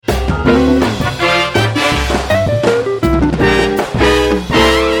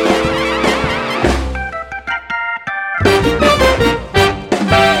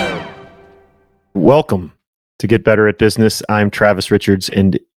Welcome to Get Better at Business. I'm Travis Richards,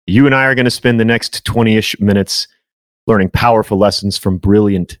 and you and I are going to spend the next 20-ish minutes learning powerful lessons from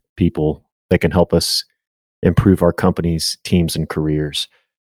brilliant people that can help us improve our companies, teams, and careers.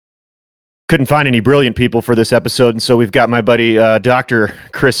 Couldn't find any brilliant people for this episode, and so we've got my buddy, Dr.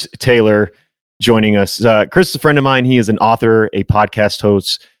 Chris Taylor, joining us. Chris is a friend of mine. He is an author, a podcast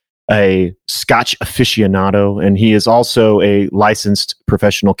host, a Scotch aficionado, and he is also a licensed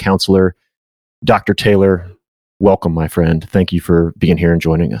professional counselor. Dr. Taylor, welcome, my friend. Thank you for being here and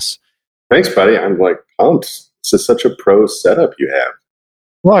joining us. Thanks, buddy. I'm pumped. This is such a pro setup you have.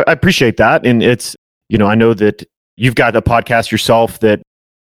 Well, I appreciate that. And it's, I know that you've got a podcast yourself that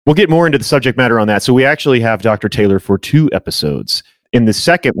we'll get more into the subject matter on that. So we actually have Dr. Taylor for 2 episodes. In the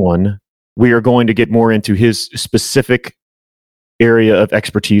second one, we are going to get more into his specific area of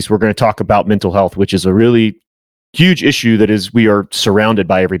expertise. We're going to talk about mental health, which is a really huge issue that we are surrounded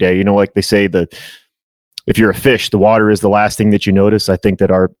by every day. Like they say, if you're a fish, the water is the last thing that you notice. I think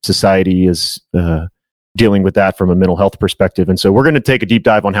that our society is dealing with that from a mental health perspective. And so we're going to take a deep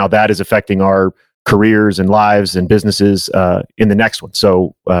dive on how that is affecting our careers and lives and businesses in the next one.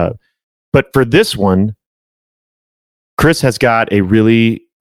 So, but for this one, Chris has got a really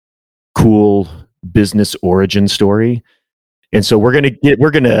cool business origin story. And so we're going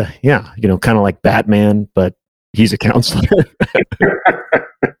to, kind of like Batman, but he's a counselor.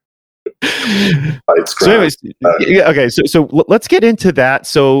 So anyways, okay. So let's get into that.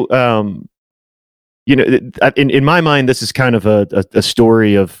 So, in my mind, this is kind of a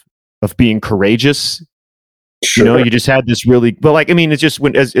story of being courageous. Sure. You just had this really, it's just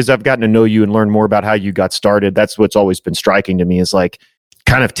as I've gotten to know you and learn more about how you got started, that's what's always been striking to me is like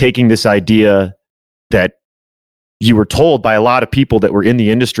kind of taking this idea that you were told by a lot of people that were in the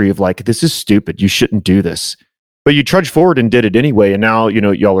industry of like, this is stupid. You shouldn't do this. But you trudged forward and did it anyway. And now,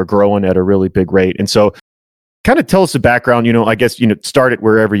 y'all are growing at a really big rate. And so kind of tell us the background, I guess, start it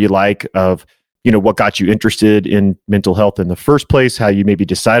wherever you like of, what got you interested in mental health in the first place, how you maybe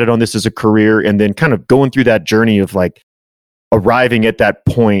decided on this as a career, and then kind of going through that journey of like arriving at that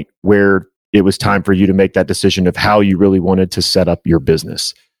point where it was time for you to make that decision of how you really wanted to set up your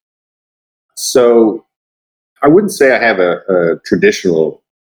business. So I wouldn't say I have a traditional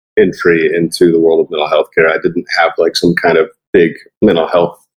entry into the world of mental health care. I didn't have like some kind of big mental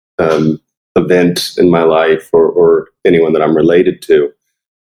health event in my life or anyone that I'm related to,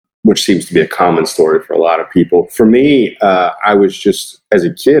 which seems to be a common story for a lot of people. For me, I was just, as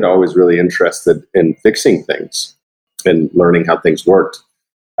a kid, always really interested in fixing things and learning how things worked.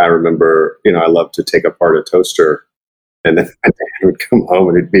 I remember, I loved to take apart a toaster, and then my dad would come home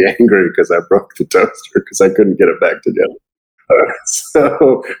and he'd be angry because I broke the toaster because I couldn't get it back together.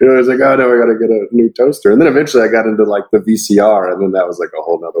 So I was like, oh no, I got to get a new toaster. And then eventually I got into like the VCR, and then that was like a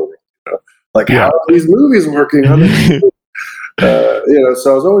whole nother world. How are these movies working on it?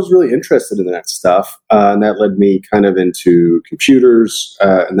 So I was always really interested in that stuff, and that led me kind of into computers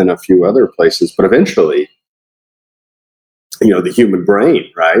and then a few other places. But eventually, the human brain,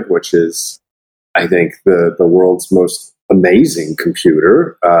 right, which is, I think, the world's most amazing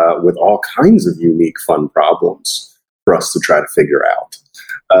computer with all kinds of unique, fun problems for us to try to figure out.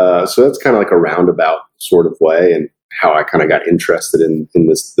 So that's kind of like a roundabout sort of way, and how I kind of got interested in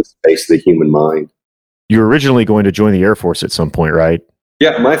this space of the human mind. You were originally going to join the Air Force at some point, right?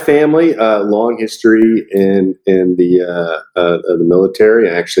 Yeah, my family, long history in the military.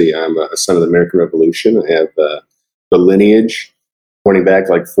 Actually, I'm a son of the American Revolution. I have the lineage pointing back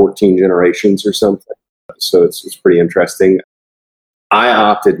like 14 generations or something. So it's pretty interesting. I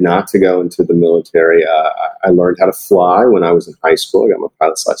opted not to go into the military. I learned how to fly when I was in high school. I got my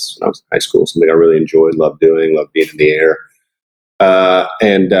pilot's license when I was in high school, something I really enjoyed, loved doing, loved being in the air.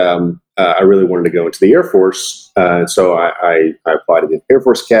 I really wanted to go into the Air Force. So I applied to the Air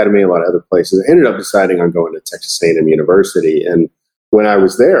Force Academy, a lot of other places. I ended up deciding on going to Texas A&M University. And when I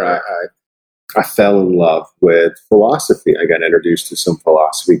was there, I fell in love with philosophy. I got introduced to some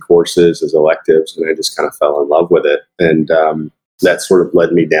philosophy courses as electives, and I just kind of fell in love with it. And that sort of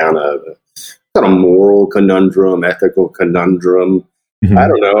led me down a kind of moral conundrum, ethical conundrum. Mm-hmm. I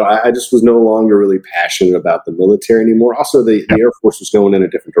don't know. I just was no longer really passionate about the military anymore. Also, the Air Force was going in a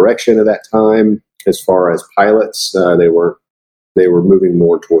different direction at that time as far as pilots. They were moving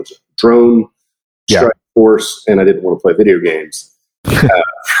more towards a drone strike force, and I didn't want to play video games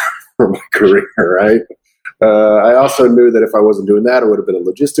for my career, right? I also knew that if I wasn't doing that, I would have been a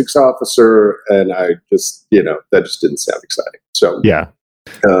logistics officer, and I just, that just didn't sound exciting. So,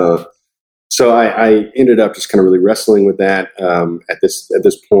 so I ended up just kind of really wrestling with that. At this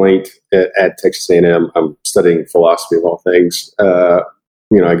point at Texas A&M, I'm studying philosophy of all things.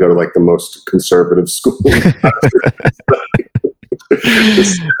 I go to like the most conservative school to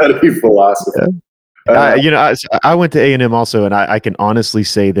study philosophy. I went to A&M also, and I can honestly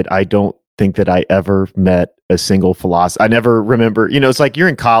say that I don't think that I ever met a single philosopher. I never remember, it's like you're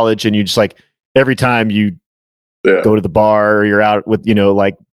in college and you just like, every time you go to the bar or you're out with,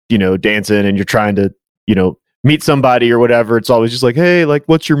 dancing and you're trying to, meet somebody or whatever, it's always just like, hey, like,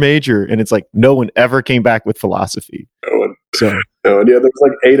 what's your major? And it's like, no one ever came back with philosophy. No, there was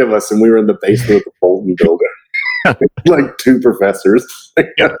like 8 of us and we were in the basement of the Bolton building. Like 2 professors.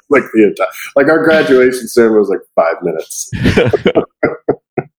 Like the entire, like our graduation ceremony was like 5 minutes.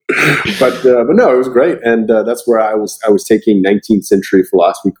 But no, it was great, and that's where I was taking 19th century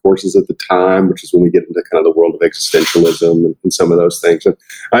philosophy courses at the time, which is when we get into kind of the world of existentialism and some of those things. And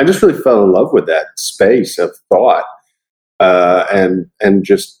I just really fell in love with that space of thought, and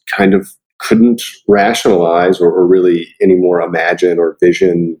just kind of couldn't rationalize or really anymore imagine or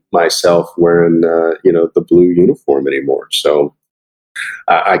vision myself wearing the blue uniform anymore. So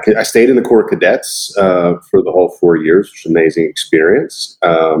I stayed in the Corps of Cadets for the whole 4 years, which was an amazing experience,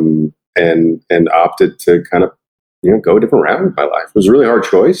 and opted to kind of go a different route in my life. It was a really hard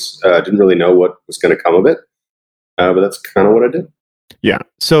choice. I didn't really know what was going to come of it, but that's kind of what I did. Yeah.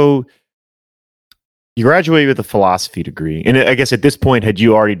 So you graduated with a philosophy degree, and I guess at this point, had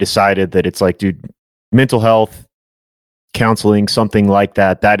you already decided that it's like, dude, mental health, counseling, something like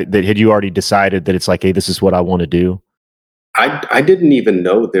that had you already decided that it's like, hey, this is what I want to do? I didn't even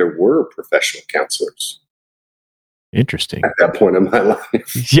know there were professional counselors. Interesting. At that point in my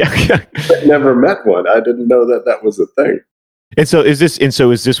life. Yeah. I never met one. I didn't know that was a thing. And so is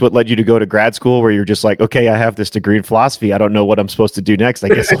this what led you to go to grad school, where you're just like, okay, I have this degree in philosophy. I don't know what I'm supposed to do next. I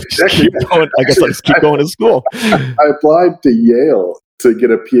guess I'll just keep going. I'll just keep going to school. I applied to Yale to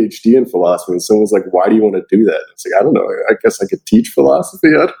get a PhD in philosophy, and someone was like, why do you want to do that? It's like, I don't know. I guess I could teach philosophy.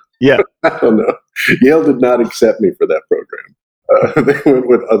 I don't know. Yale did not accept me for that program. They went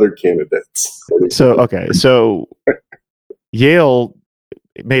with other candidates. So Yale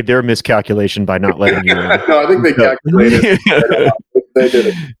made their miscalculation by not letting you in. No, I think they calculated. They did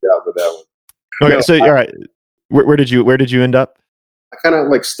a good job with that one. Okay, all right. Where did you end up? I kind of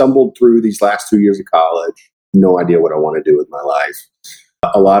like stumbled through these last 2 years of college. No idea what I want to do with my life.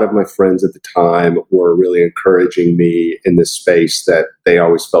 A lot of my friends at the time were really encouraging me in this space that they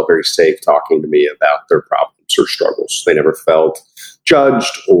always felt very safe talking to me about their problems or struggles. They never felt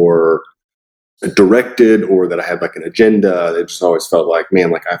judged or directed or that I had like an agenda. They just always felt like,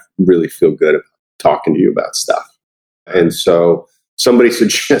 man, like I really feel good about talking to you about stuff. And so somebody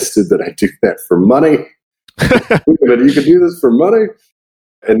suggested that I do that for money. You could do this for money.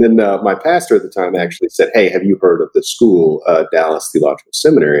 And then my pastor at the time actually said, hey, have you heard of the school, Dallas Theological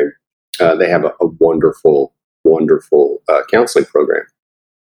Seminary? They have a wonderful, wonderful counseling program.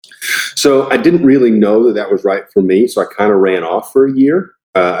 So I didn't really know that was right for me. So I kind of ran off for a year.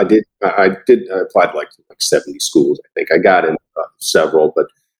 I applied to like 70 schools. I think I got in several, but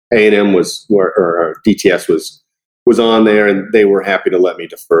A&M or DTS was on there, and they were happy to let me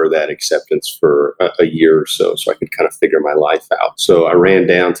defer that acceptance for a year or so I could kind of figure my life out. So I ran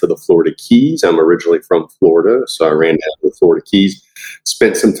down to the Florida Keys. I'm originally from Florida, so I ran down to the Florida Keys,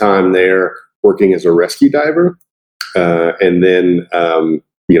 spent some time there working as a rescue diver, and then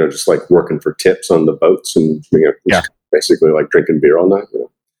just like working for tips on the boats and basically like drinking beer all night.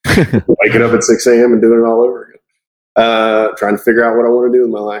 Waking up at 6 a.m. and doing it all over again, trying to figure out what I want to do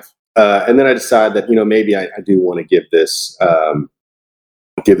with my life. And then I decided that, maybe I do want to give this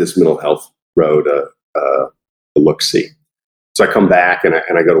mental health road a look-see. So I come back and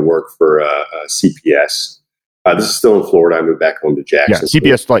I go to work for CPS. This is still in Florida. I moved back home to Jackson. Yeah,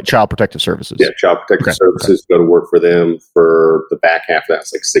 CPS, like Child Protective Services. Yeah, Child Protective Services. Go to work for them for the back half of that.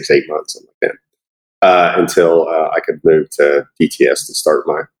 It's like 6-8 months, something like that, until I could move to DTS to start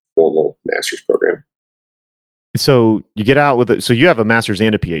my formal master's program. So you get out with it. So you have a master's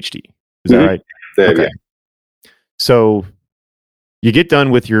and a PhD. Is that right? Okay. Yeah. So you get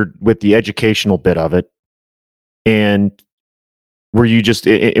done with the educational bit of it, and were you just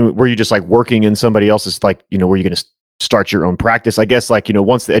like working in somebody else's, like, were you going to start your own practice? I guess, like,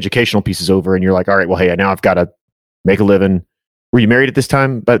 once the educational piece is over and you're like, all right, well, hey, now I've got to make a living. Were you married at this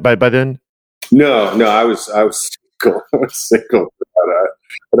time by then? No, I was single. I was single.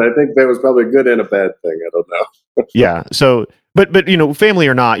 But I think that was probably a good and a bad thing. I don't know. Yeah. So, but family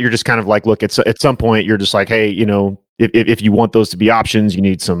or not, you're just kind of like, look, at some point, you're just like, hey, if you want those to be options, you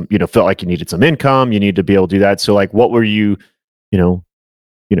need some, felt like you needed some income, you need to be able to do that. So, like, what were you,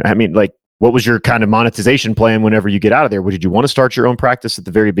 I mean, like, what was your kind of monetization plan whenever you get out of there? Did you want to start your own practice at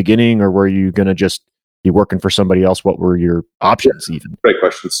the very beginning, or were you going to just be working for somebody else? What were your options even? Great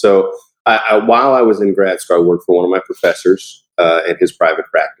question. So while I was in grad school, I worked for one of my professors in his private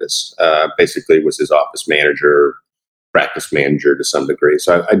practice. Basically was his office manager, practice manager to some degree.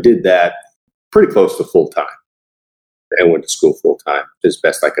 So I did that pretty close to full time and went to school full time as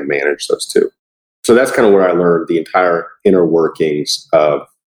best I could manage those two. So that's kind of where I learned the entire inner workings of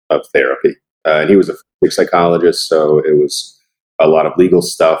therapy. And he was a psychologist, so it was a lot of legal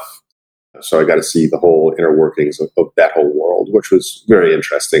stuff. So I got to see the whole inner workings of that whole world, which was very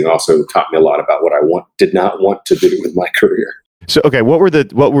interesting. Also taught me a lot about what I did not want to do with my career. So, okay, what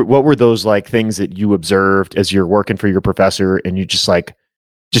were those like things that you observed as you're working for your professor, and you just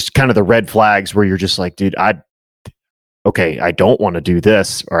kind of the red flags where you're just like, dude, I don't want to do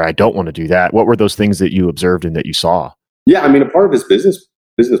this, or I don't want to do that. What were those things that you observed and that you saw? Yeah, I mean, a part of his business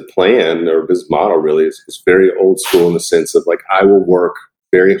plan or business model really is very old school in the sense of like, I will work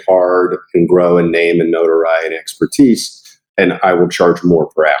very hard and grow in name and notoriety and expertise, and I will charge more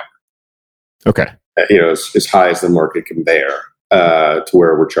per hour. Okay. As high as the market can bear, to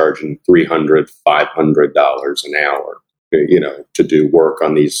where we're charging $300, $500 an hour, to do work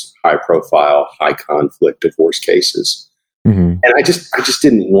on these high profile, high conflict divorce cases. Mm-hmm. And I just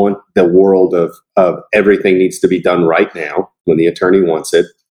didn't want the world of everything needs to be done right now when the attorney wants it.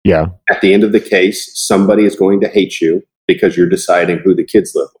 Yeah. At the end of the case, somebody is going to hate you because you're deciding who the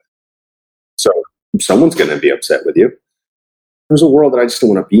kids live with. So someone's going to be upset with you. There's a world that I just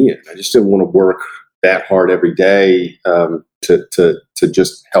didn't want to be in. I just didn't want to work that hard every day to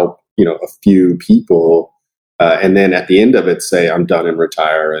just help a few people, and then at the end of it say I'm done and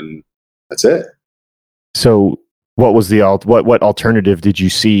retire, and that's it. So what was what alternative did you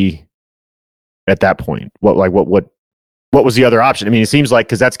see at that point? What was the other option? I mean, it seems like,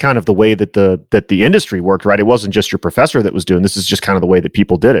 because that's kind of the way that the industry worked, right? It wasn't just your professor that was doing this. Is just kind of the way that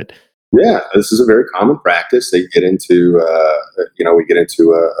people did it. Yeah, this is a very common practice. They get into, we get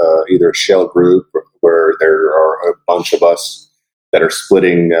into either a shell group where there are a bunch of us that are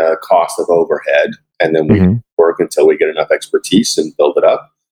splitting cost of overhead, and then we work until we get enough expertise and build it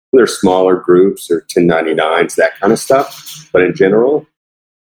up. There's smaller groups or 1099s, that kind of stuff. But in general,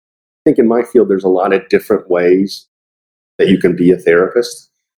 I think in my field, there's a lot of different ways that you can be a therapist.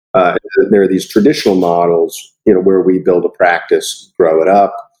 There are these traditional models, where we build a practice, grow it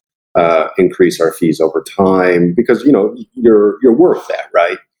up, increase our fees over time, because you're worth that,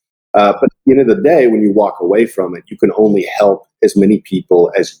 right? But at the end of the day, when you walk away from it, you can only help as many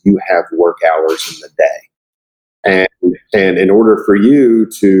people as you have work hours in the day. And in order for you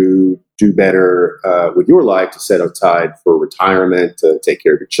to do better with your life, to set aside for retirement, to take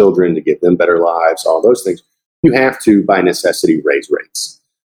care of your children, to give them better lives, all those things, you have to, by necessity, raise rates.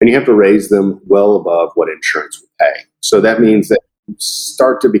 And you have to raise them well above what insurance would pay. So that means that you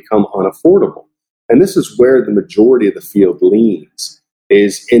start to become unaffordable. And this is where the majority of the field leans,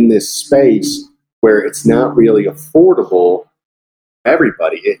 is in this space where it's not really affordable for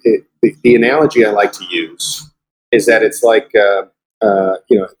everybody. The analogy I like to use is that it's like,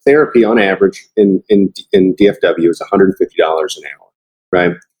 therapy on average in DFW is $150 an hour,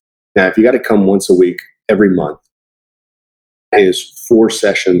 right? Now, if you got to come once a week, every month, is 4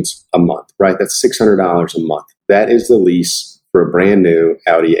 sessions a month, right? That's $600 a month. That is the lease for a brand new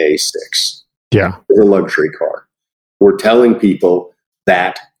Audi A6. Yeah. It's a luxury car. We're telling people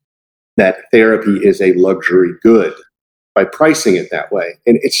that therapy is a luxury good by pricing it that way.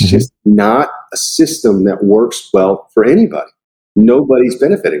 And it's just not a system that works well for anybody. Nobody's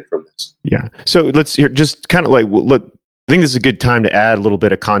benefiting from this. Yeah. So let's hear, just kind of like, look, I think this is a good time to add a little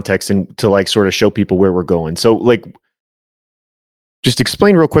bit of context and to like sort of show people where we're going. So like, just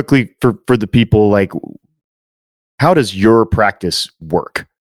explain real quickly for the people, like, how does your practice work?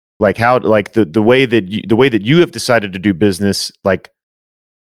 Like how, like the way that you have decided to do business, like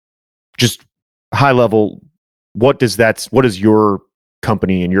just high level, what does your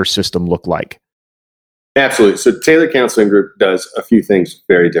company and your system look like? Absolutely. So Taylor Counseling Group does a few things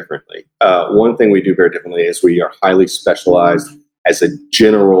very differently. One thing we do very differently is we are highly specialized as a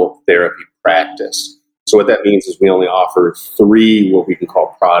general therapy practice. So what that means is we only offer 3 what we can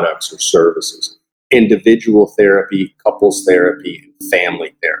call products or services: individual therapy, couples therapy, and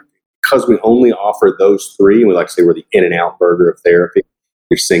family therapy. Because we only offer those 3, and we like to say we're the In-N-Out burger of therapy.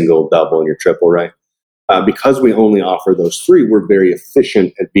 You're single, double, and you're triple, right? Because we only offer those 3, we're very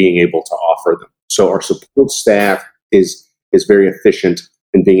efficient at being able to offer them. So our support staff is very efficient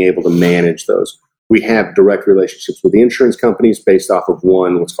in being able to manage those. We have direct relationships with the insurance companies based off of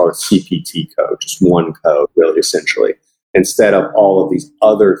what's called a CPT code, just one code, really, essentially, instead of all of these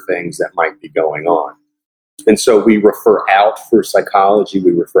other things that might be going on. And so we refer out for psychology,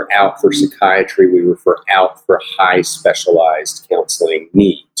 we refer out for psychiatry, we refer out for high specialized counseling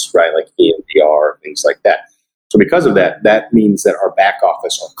needs, right? Like EMDR, things like that. So because of that, that means that our back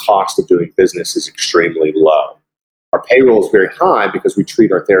office, our cost of doing business is extremely low. Our payroll is very high because we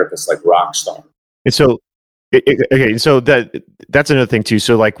treat our therapists like rock stars. And so, okay, so that's another thing too.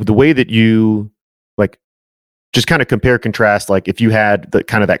 So like the way that you like just kind of compare contrast, like if you had the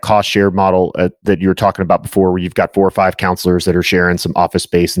kind of that cost share model that you were talking about before, where you've got 4 or 5 counselors that are sharing some office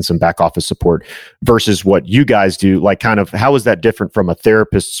space and some back office support versus what you guys do, like kind of how is that different from a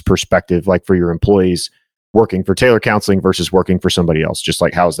therapist's perspective, like for your employees working for Taylor Counseling versus working for somebody else? Just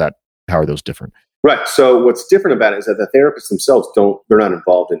like how are those different? Right. So what's different about it is that the therapists themselves they're not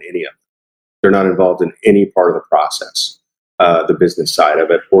involved in any of it. They're not involved in any part of the process. The business side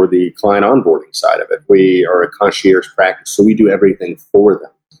of it or the client onboarding side of it. We are a concierge practice, so we do everything for them.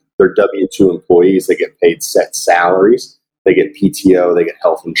 They're W-2 employees. They get paid set salaries. They get PTO. They get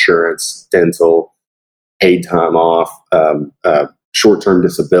health insurance, dental, paid time off, short-term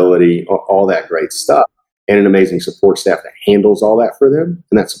disability, all that great stuff, and an amazing support staff that handles all that for them.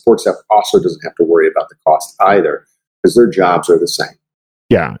 And that support staff also doesn't have to worry about the cost either because their jobs are the same.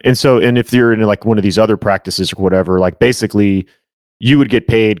 Yeah. And so, and if you're in like one of these other practices or whatever, like basically you would get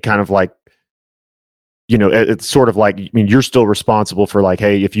paid kind of like, you know, it's sort of like, I mean, you're still responsible for like,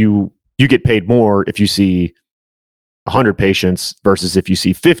 hey, if you get paid more if you see 100 patients versus if you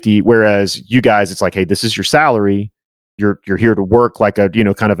see 50, whereas you guys, it's like, hey, this is your salary. You're here to work like a, you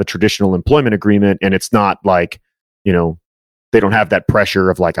know, kind of a traditional employment agreement. And it's not like, you know, they don't have that pressure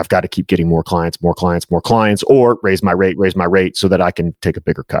of like, I've got to keep getting more clients, or raise my rate so that I can take a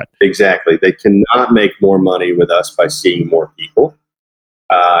bigger cut. Exactly. They cannot make more money with us by seeing more people.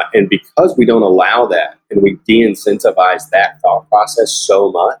 And because we don't allow that and we de-incentivize that thought process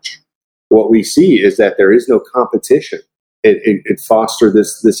so much, what we see is that there is no competition. It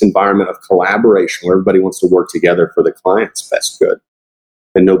fosters this environment of collaboration where everybody wants to work together for the client's best good.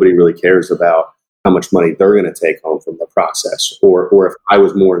 And nobody really cares about how much money they're going to take home from the process. Or if I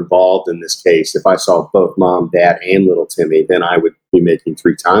was more involved in this case, if I saw both mom, dad, and little Timmy, then I would be making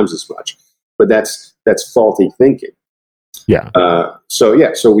 3 times as much. But that's faulty thinking. Yeah.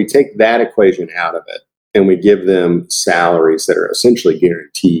 So we take that equation out of it and we give them salaries that are essentially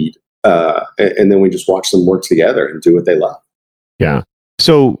guaranteed. And then we just watch them work together and do what they love. Yeah.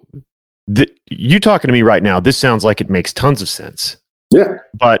 So you talking to me right now, this sounds like it makes tons of sense. Yeah.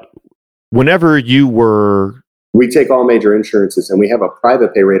 But whenever we take all major insurances and we have a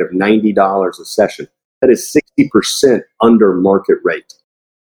private pay rate of $90 a session. That is 60% under market rate.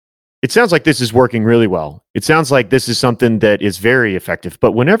 It sounds like this is working really well. It sounds like this is something that is very effective.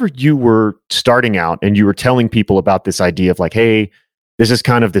 But whenever you were starting out and you were telling people about this idea of like, hey, this is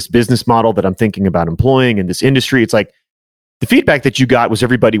kind of this business model that I'm thinking about employing in this industry, it's like the feedback that you got was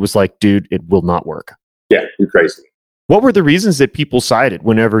everybody was like, dude, it will not work. Yeah, you're crazy. What were the reasons that people cited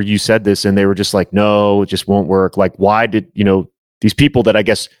whenever you said this and they were just like, no, it just won't work? Like, why did, you know, these people that I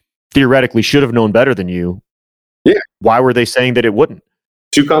guess theoretically should have known better than you, yeah, why were they saying that it wouldn't?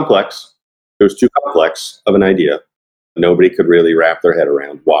 Too complex. It was too complex of an idea. Nobody could really wrap their head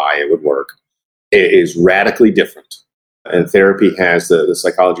around why it would work. It is radically different. And therapy has, the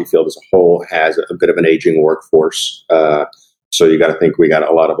psychology field as a whole has a bit of an aging workforce. So you got to think we got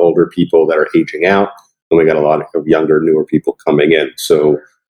a lot of older people that are aging out. And we got a lot of younger, newer people coming in. So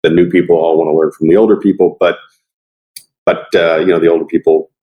the new people all want to learn from the older people, but you know, the older people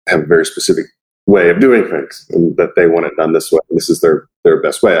have a very specific way of doing things, and that they want it done this way. This is their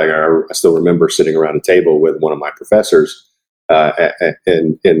best way. I still remember sitting around a table with one of my professors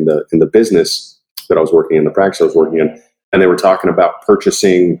in the business that I was working in, the practice I was working in, and they were talking about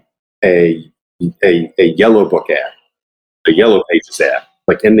purchasing a Yellow Book ad, a Yellow Pages ad.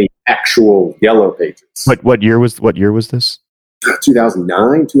 Like in the actual Yellow Pages. What year was this?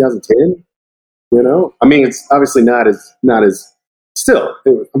 2009, 2010. You know, I mean, it's obviously not as still.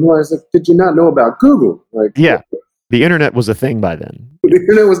 I was like, did you not know about Google? Like, yeah, the internet was a thing by then. The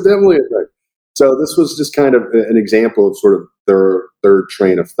internet was definitely a thing. So this was just kind of an example of sort of their third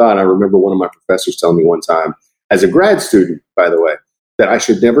train of thought. I remember one of my professors telling me one time, as a grad student, by the way, that I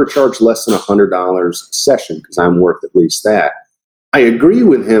should never charge less than $100 a session because I'm worth at least that. I agree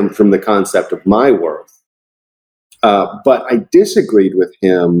with him from the concept of my worth, but I disagreed with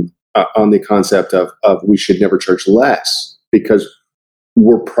him on the concept of we should never charge less because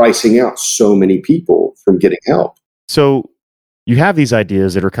we're pricing out so many people from getting help. So you have these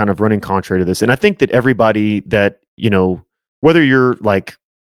ideas that are kind of running contrary to this. And I think that everybody that, you know, whether you're like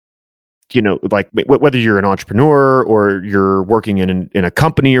like whether you're an entrepreneur or you're working in a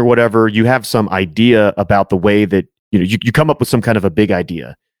company or whatever, you have some idea about the way that, you come up with some kind of a big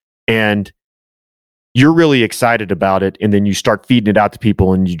idea and you're really excited about it. And then you start feeding it out to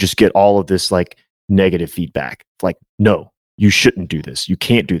people and you just get all of this like negative feedback. Like, no, you shouldn't do this. You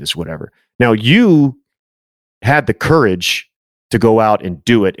can't do this, whatever. Now you had the courage to go out and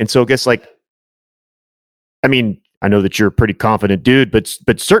do it. And so I guess I know that you're a pretty confident dude,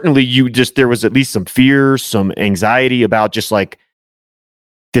 but certainly there was at least some fear, some anxiety about just like,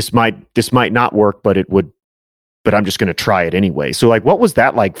 this might not work, but I'm just going to try it anyway. So like, what was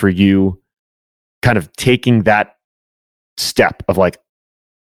that like for you, kind of taking that step of like,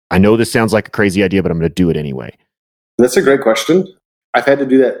 I know this sounds like a crazy idea, but I'm going to do it anyway? That's a great question. I've had to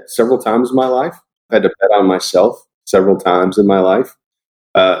do that several times in my life. I've had to bet on myself several times in my life.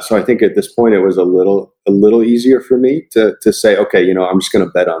 So I think at this point it was a little easier for me to say, okay, I'm just going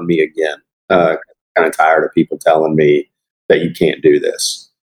to bet on me again. Kind of tired of people telling me that you can't do this.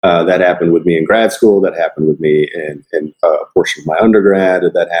 That happened with me in grad school. That happened with me in a portion of my undergrad.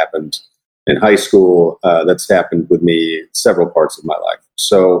 That happened in high school. That's happened with me several parts of my life.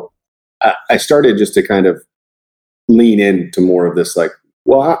 So I started just to kind of lean into more of this, like,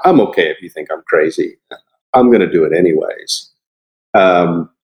 well, I'm okay if you think I'm crazy. I'm going to do it anyways.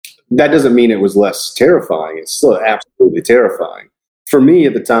 That doesn't mean it was less terrifying. It's still absolutely terrifying. For me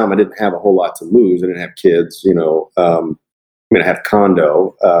at the time, I didn't have a whole lot to lose. I didn't have kids, I had a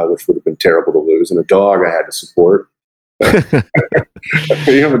condo, which would have been terrible to lose, and a dog I had to support.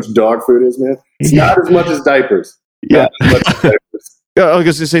 You know how much dog food is, man? It's not as much as diapers. Yeah. I was going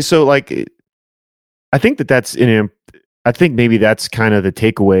to say, so like, I think I think maybe that's kind of the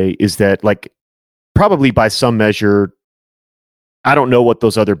takeaway, is that like, probably by some measure, I don't know what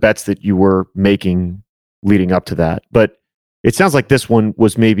those other bets that you were making leading up to that, but it sounds like this one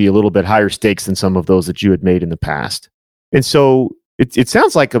was maybe a little bit higher stakes than some of those that you had made in the past. And so it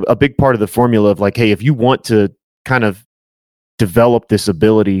sounds like a big part of the formula of like, hey, if you want to kind of develop this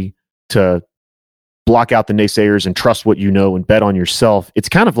ability to block out the naysayers and trust what you know and bet on yourself, it's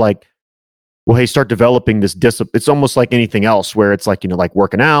kind of like, well, hey, start developing this discipline. It's almost like anything else where it's like, like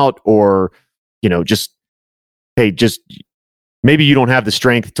working out or, just maybe you don't have the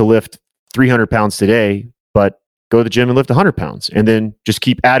strength to lift 300 pounds today, but go to the gym and lift 100 pounds and then just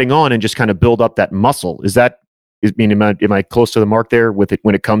keep adding on and just kind of build up that muscle. Am I close to the mark there with it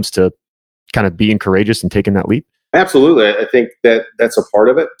when it comes to kind of being courageous and taking that leap? Absolutely. I think that's a part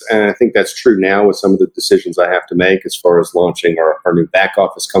of it. And I think that's true now with some of the decisions I have to make as far as launching our new back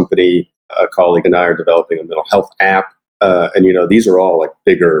office company. A colleague and I are developing a mental health app. And, these are all like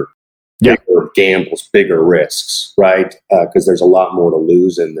bigger gambles, bigger risks, right? Because there's a lot more to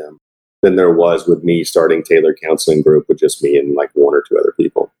lose in them than there was with me starting Taylor Counseling Group with just me and like one or two other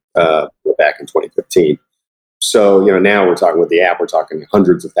people back in 2015. So, now we're talking with the app, we're talking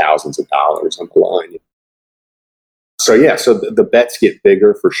hundreds of thousands of dollars on the line. So, so the bets get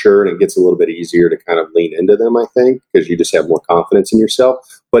bigger for sure, and it gets a little bit easier to kind of lean into them, I think, because you just have more confidence in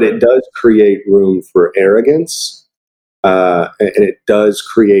yourself. But it does create room for arrogance. And it does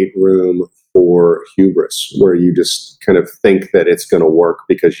create room for hubris, where you just kind of think that it's going to work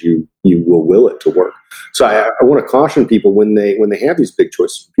because you will it to work. So I want to caution people when they have these big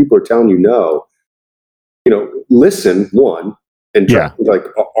choices. People are telling you no. Listen, one, and try, like,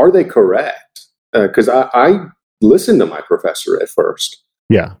 are they correct? Because I listened to my professor at first.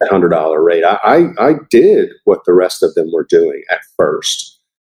 Yeah, at $100 rate. I did what the rest of them were doing at first.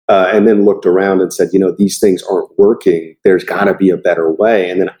 And then looked around and said, these things aren't working. There's got to be a better way.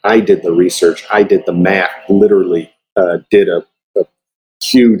 And then I did the research. I did the math, literally did a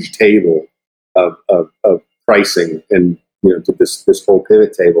huge table of pricing and, to this whole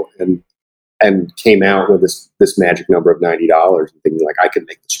pivot table and came out with this magic number of $90 and thinking like, I can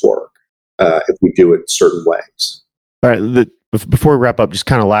make this work if we do it certain ways. All right. Before we wrap up, just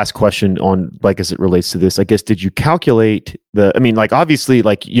kind of last question on, like, as it relates to this, I guess, did you calculate obviously,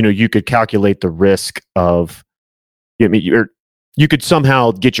 like, you could calculate the risk of, you could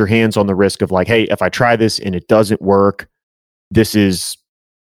somehow get your hands on the risk of like, hey, if I try this and it doesn't work, this is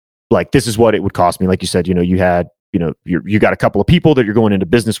what it would cost me. Like you said, you had, you got a couple of people that you're going into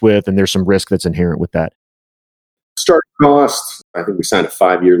business with, and there's some risk that's inherent with that. Start cost, I think we signed a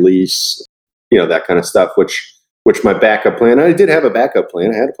 5-year lease, that kind of stuff, which my backup plan, I did have a backup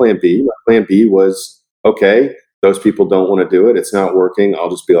plan. I had a plan B. My plan B was, okay, those people don't want to do it. It's not working. I'll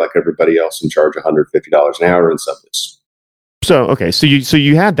just be like everybody else and charge $150 an hour and sub this. So, okay. So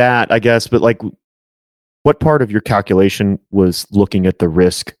you had that, I guess, but like, what part of your calculation was looking at the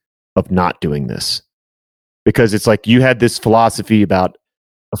risk of not doing this? Because it's like you had this philosophy about,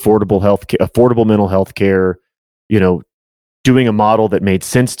 affordable mental health care, doing a model that made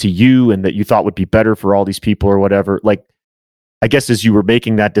sense to you and that you thought would be better for all these people or whatever. Like, I guess as you were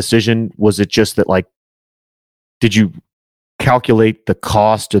making that decision, was it just that, like, did you calculate the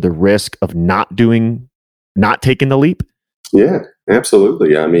cost or the risk of not taking the leap? Yeah,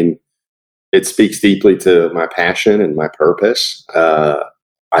 absolutely. I mean, it speaks deeply to my passion and my purpose.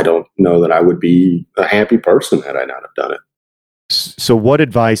 I don't know that I would be a happy person had I not have done it. So what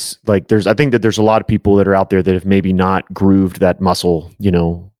advice, like I think that there's a lot of people that are out there that have maybe not grooved that muscle,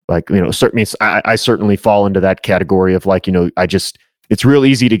 certainly I certainly fall into that category of like, it's real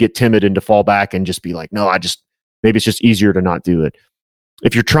easy to get timid and to fall back and just be like, no, maybe it's just easier to not do it.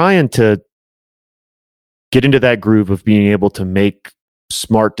 If you're trying to get into that groove of being able to make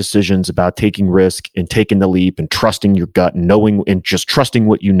smart decisions about taking risk and taking the leap and trusting your gut and knowing and just trusting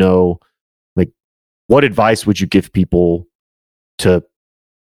what you know, like, what advice would you give people to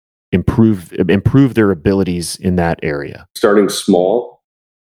improve their abilities in that area? Starting smaller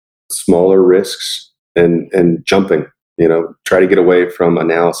risks and jumping, try to get away from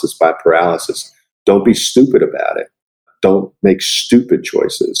analysis by paralysis. Don't be stupid about it. Don't make stupid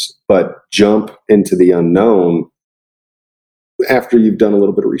choices, but jump into the unknown after you've done a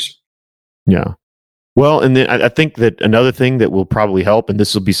little bit of research. Yeah. Well, and then I think that another thing that will probably help, and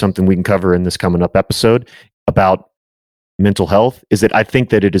this will be something we can cover in this coming up episode about mental health, is that I think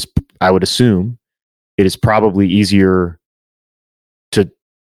that I would assume it is probably easier to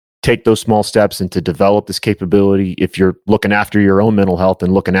take those small steps and to develop this capability if you're looking after your own mental health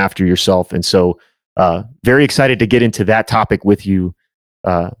and looking after yourself. And so very excited to get into that topic with you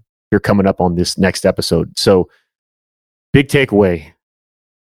here coming up on this next episode. So big takeaway: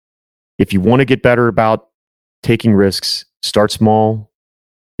 if you want to get better about taking risks, start small,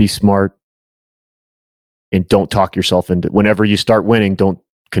 be smart, and don't talk yourself into, whenever you start winning, don't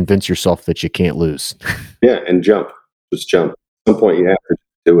convince yourself that you can't lose. Yeah, and jump. Just jump. At some point you have to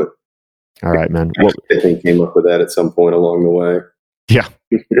do it. All right, man. Well, I think came up with that at some point along the way. Yeah.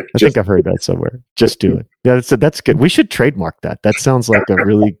 I think I've heard that somewhere. Just do it. Yeah, that's good. We should trademark that. That sounds like a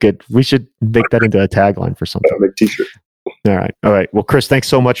really good, we should make that into a tagline for something. Make t-shirt. All right. Well, Chris, thanks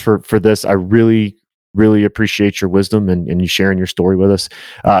so much for this. I really appreciate your wisdom and you sharing your story with us.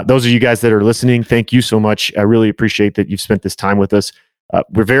 Those of you guys that are listening, thank you so much. I really appreciate that you've spent this time with us.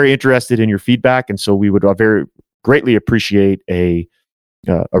 We're very interested in your feedback, and so we would very greatly appreciate a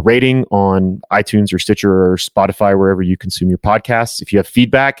rating on iTunes or Stitcher or Spotify, wherever you consume your podcasts. If you have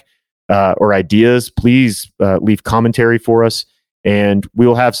feedback or ideas, please leave commentary for us, and we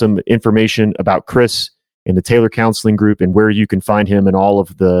will have some information about Chris and the Taylor Counseling Group and where you can find him and all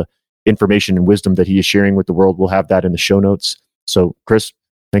of the information and wisdom that he is sharing with the world. We'll have that in the show notes. So, Chris,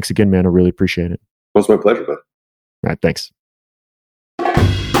 thanks again, man. I really appreciate it. It was my pleasure, bud. All right, thanks.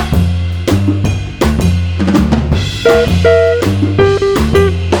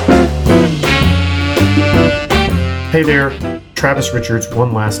 Hey there, Travis Richards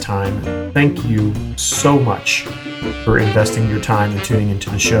one last time. Thank you so much for investing your time and tuning into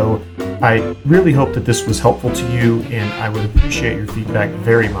the show. I really hope that this was helpful to you, and I would appreciate your feedback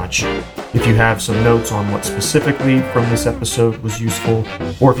very much. If you have some notes on what specifically from this episode was useful,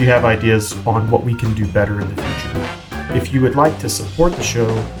 or if you have ideas on what we can do better in the future. If you would like to support the show,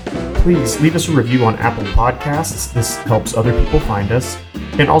 please leave us a review on Apple Podcasts. This helps other people find us,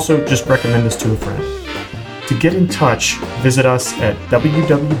 and also just recommend us to a friend. To get in touch, visit us at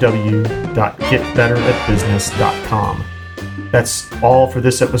www.getbetteratbusiness.com. That's all for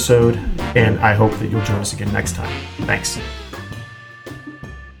this episode, and I hope that you'll join us again next time. Thanks.